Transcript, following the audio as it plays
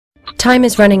Time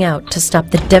is running out to stop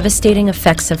the devastating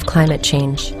effects of climate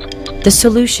change. The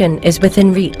solution is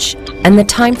within reach, and the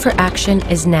time for action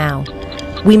is now.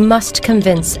 We must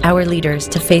convince our leaders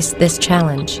to face this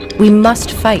challenge. We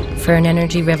must fight for an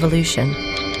energy revolution.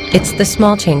 It's the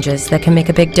small changes that can make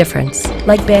a big difference,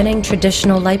 like banning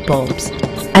traditional light bulbs.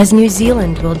 As New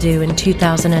Zealand will do in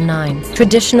 2009,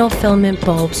 traditional filament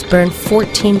bulbs burn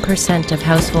 14% of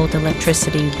household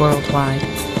electricity worldwide.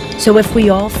 So if we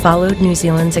all followed New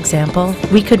Zealand's example,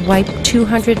 we could wipe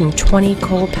 220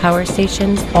 coal power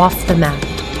stations off the map.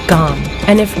 Gone.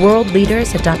 And if world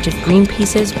leaders adopted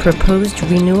Greenpeace's proposed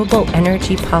renewable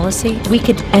energy policy, we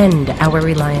could end our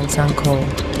reliance on coal.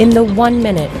 In the 1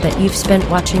 minute that you've spent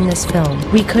watching this film,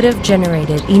 we could have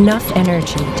generated enough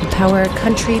energy to power a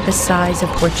country the size of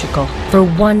Portugal for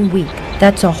 1 week.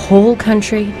 That's a whole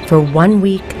country for 1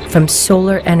 week from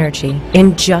solar energy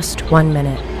in just 1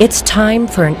 minute. It's time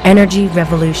for an energy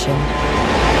revolution.